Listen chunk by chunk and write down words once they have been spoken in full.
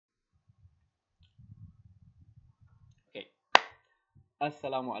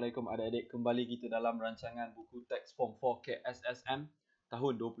Assalamualaikum adik-adik, kembali kita dalam rancangan buku teks Form 4 KSSM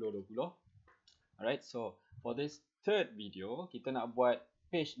tahun 2020. Alright, so for this third video, kita nak buat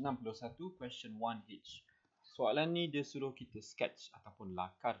page 61 question 1H. Soalan ni dia suruh kita sketch ataupun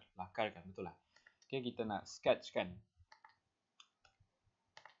lakarkan, betul lah. Okay, kita nak sketch kan.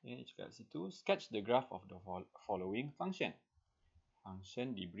 Okay, cakap situ, sketch the graph of the following function.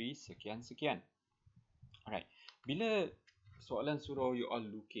 Function diberi sekian-sekian. Alright, bila soalan suruh you all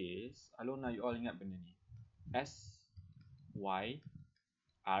lukis, Alona you all ingat benda ni. S, Y,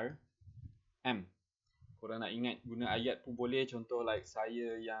 R, M. Korang nak ingat guna ayat pun boleh. Contoh like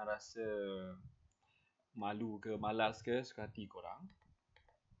saya yang rasa malu ke malas ke, suka hati korang.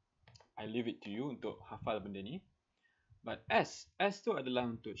 I leave it to you untuk hafal benda ni. But S tu adalah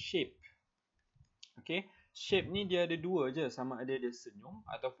untuk shape. Okay, shape ni dia ada dua je. Sama ada dia senyum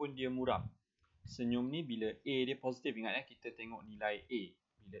ataupun dia muram. Senyum ni bila A dia positif, ingat kita tengok nilai A.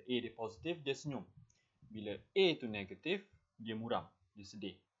 Bila A dia positif, dia senyum. Bila A tu negatif, dia muram, dia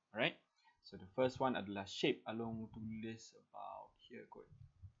sedih. Alright? So the first one adalah shape. Along tulis about here kot.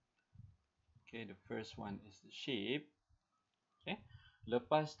 Okay, the first one is the shape. Okay.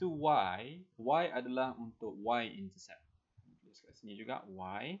 Lepas tu Y. Y adalah untuk Y intercept. Tulis kat sini juga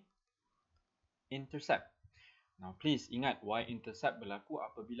Y intercept. Now please ingat Y intercept berlaku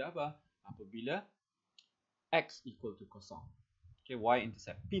apabila apa? Apabila X equal to kosong. Okay, Y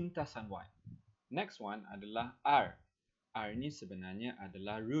intercept, pintasan Y. Next one adalah R. R ni sebenarnya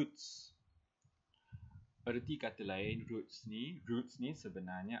adalah roots. Erti kata lain, roots ni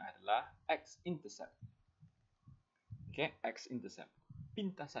sebenarnya adalah X intercept. Okay, X intercept,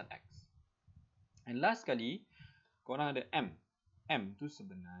 pintasan X. And last kali, korang ada M. M tu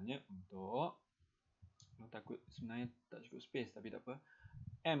sebenarnya untuk, takut sebenarnya tak cukup space tapi tak apa.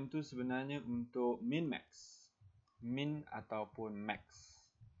 M tu sebenarnya untuk min max. Min ataupun max.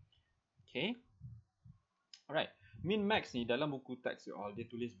 Okay. Alright. Min max ni dalam buku teks you all, dia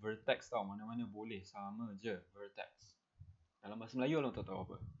tulis vertex tau. Mana-mana boleh. Sama je vertex. Dalam bahasa Melayu orang tak tahu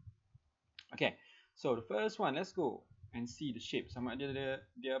apa. Okay. So the first one, let's go and see the shape. Sama ada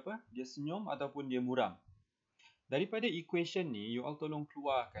dia apa? Dia senyum ataupun dia muram. Daripada equation ni, you all tolong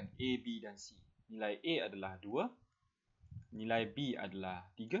keluarkan A, B dan C. Nilai A adalah 2. Nilai B adalah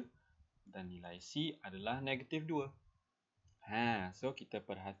 3 dan nilai C adalah negatif 2. So kita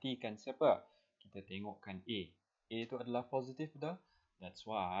perhatikan siapa? Kita tengokkan A. A itu adalah positif betul? That's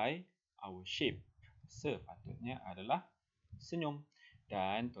why our shape sepatutnya adalah senyum.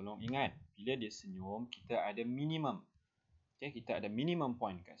 Dan tolong ingat, bila dia senyum, kita ada minimum. Okay, kita ada minimum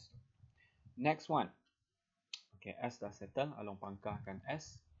point kat situ. Next one. Okay, S dah settle. Along pangkahkan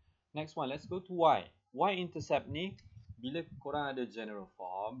S. Next one, let's go to Y. Y intercept ni, bila korang ada general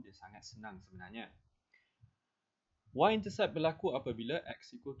form, dia sangat senang sebenarnya. Y-intercept berlaku apabila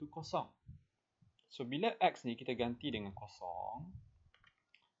X equal to kosong. So, bila X ni kita ganti dengan kosong,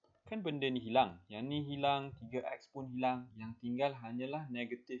 kan benda ni hilang. Yang ni hilang, 3X pun hilang. Yang tinggal hanyalah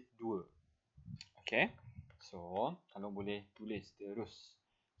negatif 2. Okay. So, kalau boleh tulis terus.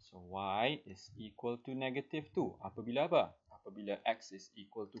 So, Y is equal to negatif 2. Apabila apa? Apabila X is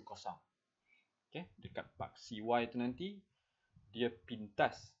equal to kosong. Okay, dekat part CY tu nanti, dia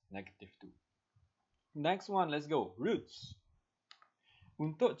pintas negatif 2. Next one, let's go. Roots.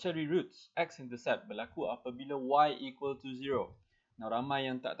 Untuk cari roots, X-intercept berlaku apabila Y equal to 0. Now, ramai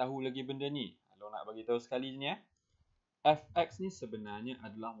yang tak tahu lagi benda ni. Kalau nak bagi tahu sekali ni Fx ni sebenarnya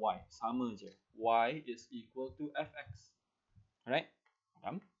adalah Y. Sama je. Y is equal to Fx. Alright?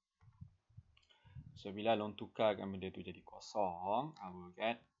 Faham? So, bila long tukarkan benda tu jadi kosong, I will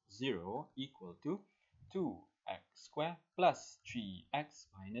get 0 equal to 2x square plus 3x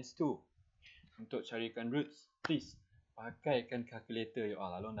minus 2. Untuk carikan roots, please pakaikan calculator you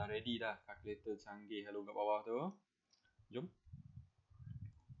all. Along dah ready dah. Calculator canggih hello kat bawah tu. Jom.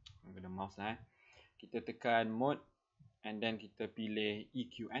 Guna mouse lah. Kita tekan mode and then kita pilih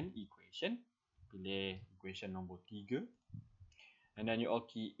EQN, equation. Pilih equation nombor 3. And then you all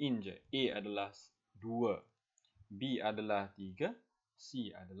key in je. A adalah 2. B adalah 3.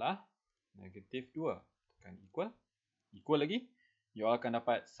 C adalah negatif 2. Tekan equal. Equal lagi. You all akan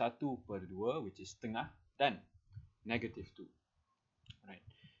dapat 1/2 which is setengah dan negatif 2. Alright.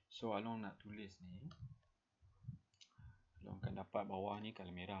 So, Along nak tulis ni. Along akan dapat bawah ni kalau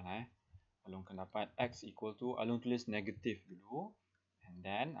merah lah Along akan dapat X equal to, Along tulis negatif dulu. And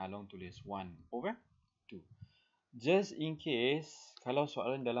then Along tulis 1/2. Just in case, kalau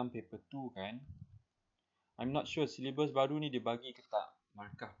soalan dalam paper 2 kan, I'm not sure syllabus baru ni dia bagi ke tak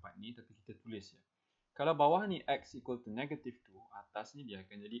markah part ni, tapi kita tulis je. Kalau bawah ni X equal to negatif 2, atas ni dia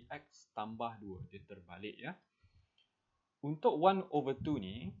akan jadi X tambah 2. Dia terbalik ya. Untuk 1/2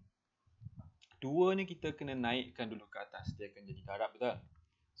 ni, 2 ni kita kena naikkan dulu ke atas. Dia akan jadi darab, betul?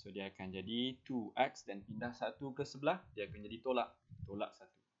 So, dia akan jadi 2x dan pindah 1 ke sebelah. Dia akan jadi tolak. Tolak 1.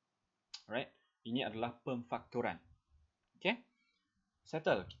 Alright. Ini adalah pemfaktoran. Okay.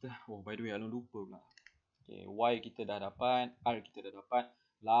 Settle. Oh, by the way, Alun lupa pula. Okay, Y kita dah dapat. R kita dah dapat.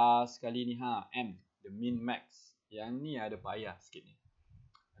 Last kali ni, M. The min max. Yang ni ada payah sikit ni.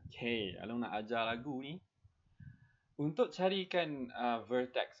 Okay, Alun nak ajar lagu ni. Untuk carikan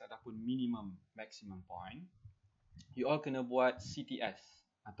vertex ataupun minimum maximum point, you all kena buat CTS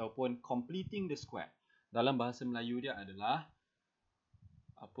ataupun completing the square. Dalam bahasa Melayu dia adalah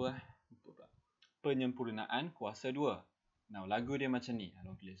penyempurnaan kuasa 2. Now, lagu dia macam ni.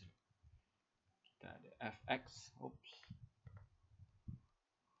 Along tulis dulu. Kita ada fx. Oops.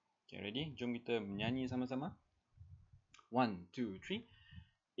 Okay, ready? Jom kita menyanyi sama-sama. 1, 2, 3.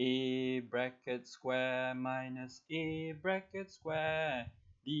 A bracket square minus A bracket square.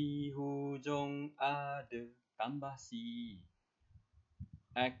 Di hujung ada tambah C.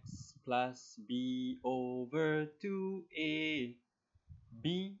 X plus B over 2A.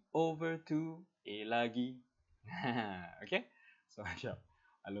 B over 2A lagi. Okay? So, jap.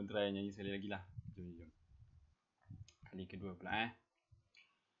 Alun try nyanyi sekali lagi lah. Jom. Kali kedua pula.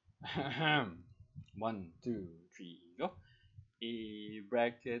 1, 2, 3, go. A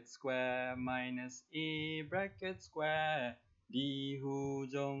bracket square minus A bracket square. Di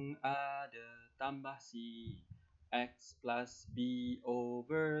hujung ada tambah C. X plus B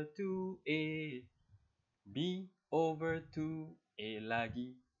over 2A. B over 2A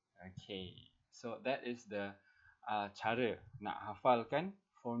lagi. Okay. So, that is the cara nak hafalkan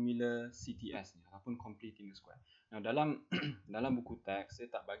formula CTS ni ataupun completing the square. Now, dalam buku teks,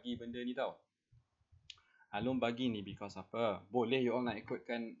 saya tak bagi benda ni tau. Alun bagi ni because apa? Boleh you all nak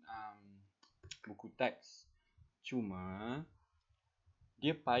ikutkan buku teks. Cuma,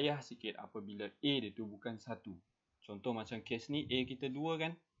 dia payah sikit apabila A dia tu bukan 1. Contoh macam kes ni, A kita 2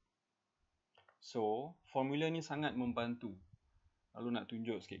 kan? So, formula ni sangat membantu. Lalu nak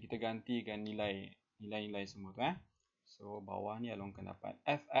tunjuk sikit, kita gantikan nilai-nilai semua tu. So, bawah ni Alun akan dapat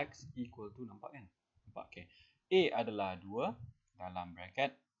fx equal to, nampak kan? Nampak, okay. A adalah 2 dalam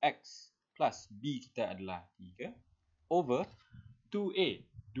bracket x plus B kita adalah 3 over 2A.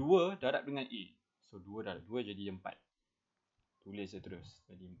 2 darab dengan A. So, 2 darab 2 jadi 4. Tulis je terus.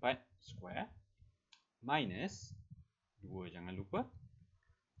 Jadi 4 square minus 2, jangan lupa.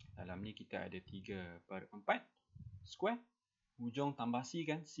 Dalam ni kita ada 3/4 square. Hujung tambah C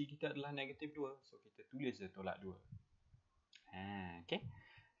kan. C kita adalah negatif 2. So, kita tulis je tolak 2. Okay.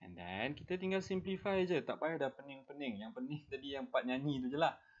 And then, kita tinggal simplify je. Tak payah dah pening-pening. Yang pening tadi yang part nyanyi tu je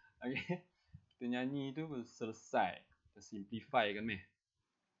lah. Okay. Kita nyanyi tu selesai. Kita simplify kan meh.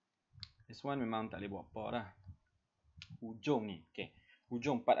 This one memang tak boleh buat apa dah. Hujung ni. Okay.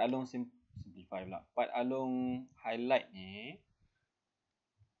 Hujung part Along simplify pula. Part Along highlight ni.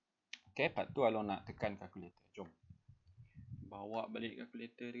 Okay. Part tu Along nak tekan calculator. Jom. Bawa balik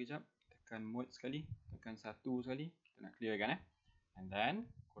calculator dia kejap. Tekan mode sekali. Tekan 1 sekali. Kita nak clearkan And then,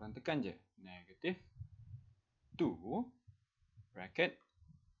 korang tekan je. Negative 2 bracket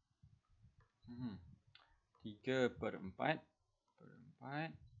 3/4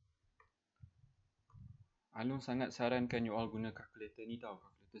 Alun sangat sarankan you all guna calculator ni tau.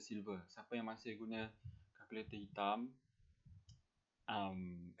 Calculator silver. Siapa yang masih guna calculator hitam,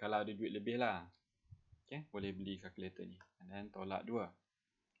 kalau ada duit lebih lah, okay, boleh beli calculator ni. And then tolak 2.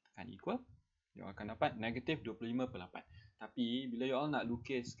 Tekan equal. You all akan dapat negative 25/8. Tapi bila you all nak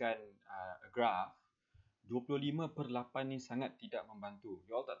lukiskan graph, 25/8 ni sangat tidak membantu.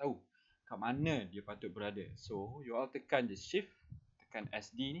 You all tak tahu kat mana dia patut berada. So, you all tekan je shift, tekan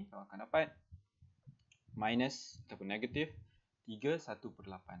SD ni, you all akan dapat minus ataupun negatif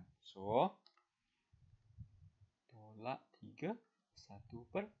 3/1/8. So, tolak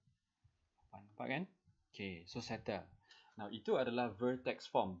 3/1/8. Nampak kan? Okay, so settle. Now, itu adalah vertex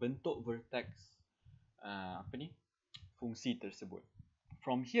form, bentuk vertex fungsi tersebut.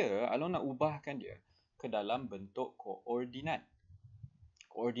 From here, Alun nak ubahkan dia ke dalam bentuk koordinat.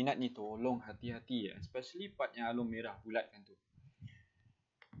 Koordinat ni tolong hati-hati, especially part yang Alun merah bulatkan tu.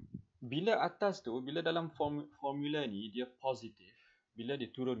 Bila atas tu, bila dalam formula ni dia positif, bila dia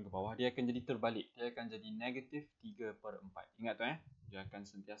turun ke bawah, dia akan jadi terbalik. Dia akan jadi negatif 3/4. Ingat tu dia akan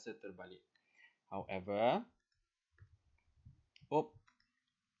sentiasa terbalik. However,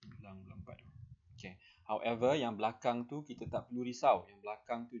 okay. However, yang belakang tu kita tak perlu risau. Yang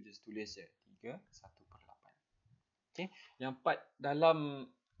belakang tu just tulis je 3/1/8. Okay. Yang part dalam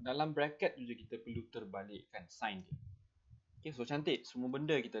bracket tu je kita perlu terbalikkan sign dia. Okay, so cantik. Semua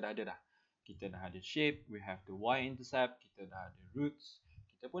benda kita dah ada dah. kita dah ada shape, we have the y-intercept, kita dah ada roots,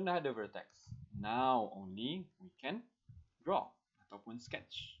 kita pun dah ada vertex. Now only we can draw ataupun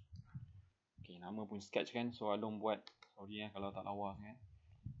sketch. Okay, nama pun sketch kan, so Along buat, sorry kalau tak lawa sangat.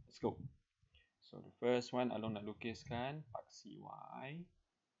 Let's go. So the first one, Along nak lukiskan paksi y.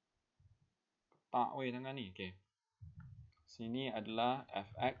 Ketak weh tangan ni, okay. Sini adalah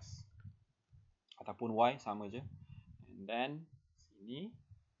fx ataupun y, sama je. And then sini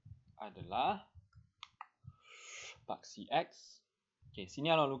adalah paksi x. Okay,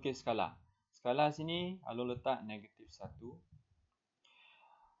 sini Along lukis skala. Skala sini Along letak -1.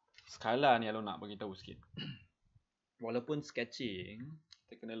 Skala ni Along nak bagi tahu sikit. Walaupun sketching,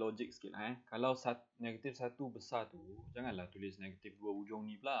 kita kena logik sikit lah. Kalau -1 besar tu, janganlah tulis -2 ujung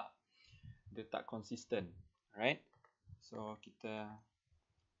ni pula. Dia tak konsisten. Alright. So kita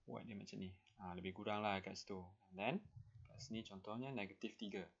buat dia macam ni. Lebih kurang lah kat situ. And then kat sini contohnya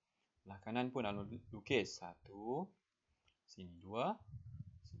 -3. Belah kanan pun Along lukis 1, sini 2,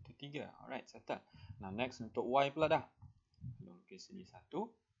 situ 3. Alright, settle. Now next untuk y pula dah. Along lukis sini 1.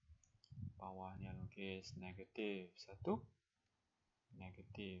 Bawah ni Along lukis -1,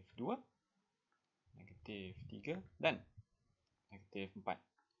 -2, -3 dan -4.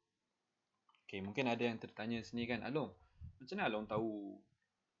 Okay, mungkin ada yang tertanya sini kan, Along, macam mana Along tahu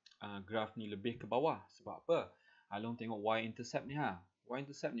graf ni lebih ke bawah? Sebab apa? Along tengok y-intercept ni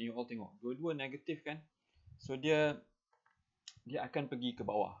y-intercept ni you all tengok, dua-dua negatif kan? So dia akan pergi ke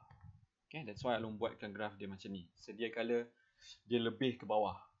bawah. Okay, that's why Along buatkan graf dia macam ni. Sedia kala dia lebih ke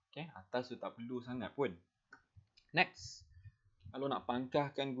bawah. Okay, atas tu tak perlu sangat pun. Next, Along nak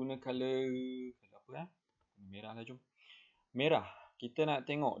pangkahkan guna color apa merah lah, jom. Merah. Kita nak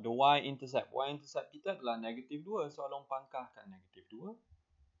tengok the y-intercept. Y-intercept kita adalah -2. So Along pangkahkan -2.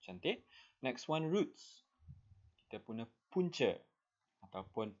 Cantik. Next one, roots. Kita punya punca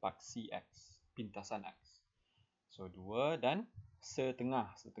ataupun paksi x, pintasan x. So 2 dan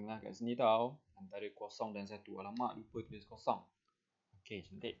setengah. Setengah kat sini tau. Antara 0 dan 1. Alamak, lupa tulis 0. Okay,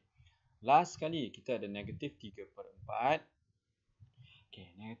 cantik. Last sekali, kita ada -3/4.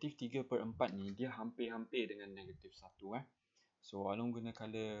 Okay, -3/4 ni dia hampir-hampir dengan -1. So Along guna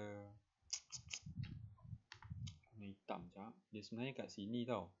color warna hitam jap. Dia sebenarnya kat sini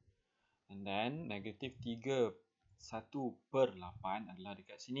tau. And then -1/8 adalah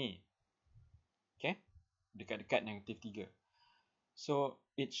dekat sini. Okay, dekat-dekat -3. So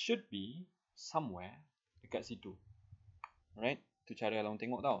it should be somewhere dekat situ. Alright, tu cara Along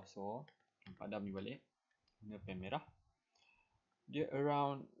tengok tau. So padam ni balik, guna pen merah. Dia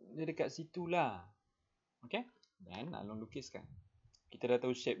around, dia dekat situ lah. Okay, dan Along lukiskan. Kita dah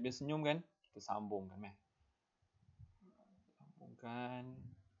tahu shape dia senyum kan? Kita sambungkan. Sambungkan.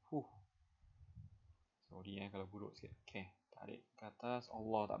 Sorry kalau buruk sikit. Okay, tarik ke atas.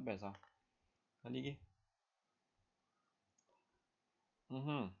 Allah, tak best lah. Kali lagi.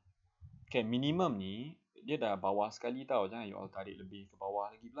 Okay, minimum ni dia dah bawah sekali tau. Jangan you all tarik lebih ke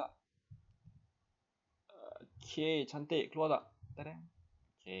bawah lagi pula. Okay, cantik. Keluar tak? Tada.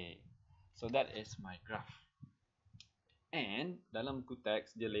 Okay, so that is my graph. And dalam buku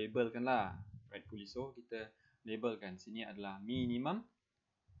teks dia labelkan lah. Rightfully so, kita labelkan. Sini adalah minimum.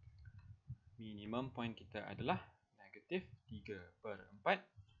 Minimum point kita adalah -3/4,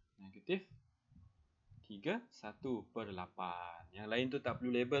 -3/1/8. Yang lain tu tak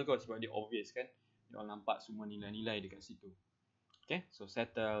perlu label kot sebab dia obvious kan. You all nampak semua nilai-nilai dekat situ. Okay, so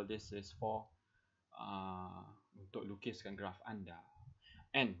settle. This is for untuk lukiskan graf anda.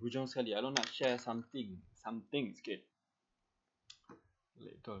 And hujung sekali, Along nak share something sikit.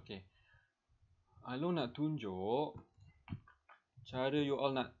 Betul, okay. Along nak tunjuk cara you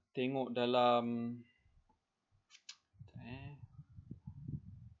all nak tengok dalam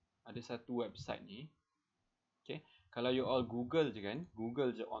ada satu website ni. Okay, kalau you all Google je kan,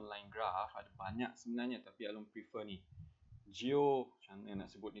 Google je online graph, ada banyak sebenarnya, tapi Along prefer ni. Macam mana nak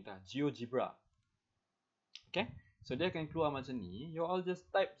sebut ni tah? GeoGebra. Okay, so dia akan keluar macam ni. You all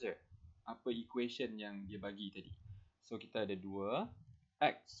just type je apa equation yang dia bagi tadi. So kita ada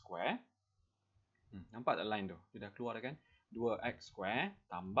 2x square. Nampak tak line tu? Dia dah keluar dah kan? 2x square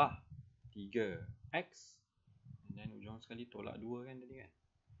tambah 3x. And then ujung sekali tolak 2 kan tadi kan?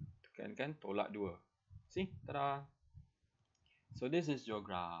 Tekankan tolak 2. See? Tada! So this is your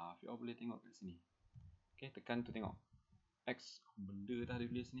graph. You all boleh tengok kat sini. Okay, tekan tu tengok. X, benda dah dia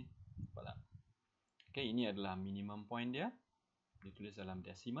tulis ni. Nampak tak? Okay, ini adalah minimum point dia. Dia tulis dalam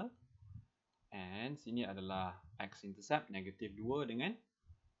decimal. And sini adalah x-intercept, -2 dengan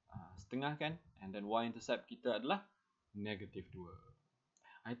setengah kan. And then y-intercept kita adalah -2.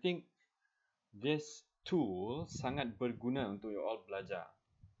 I think this tool sangat berguna untuk you all belajar.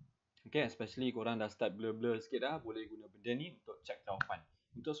 Okay, especially korang dah start blur-blur sikit dah, boleh guna benda ni untuk check jawapan.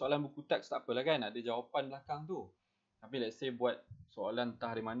 Untuk soalan buku teks tak apalah kan, ada jawapan belakang tu. Tapi let's say buat soalan entah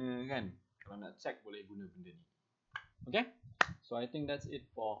dari mana kan, kalau nak check boleh guna benda ni. Okay, so I think that's it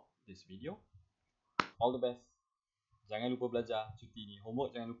for this video. All the best. Jangan lupa belajar cuti ni.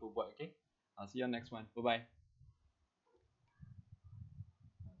 Homework jangan lupa buat, okay? I'll see you on next one. Bye-bye.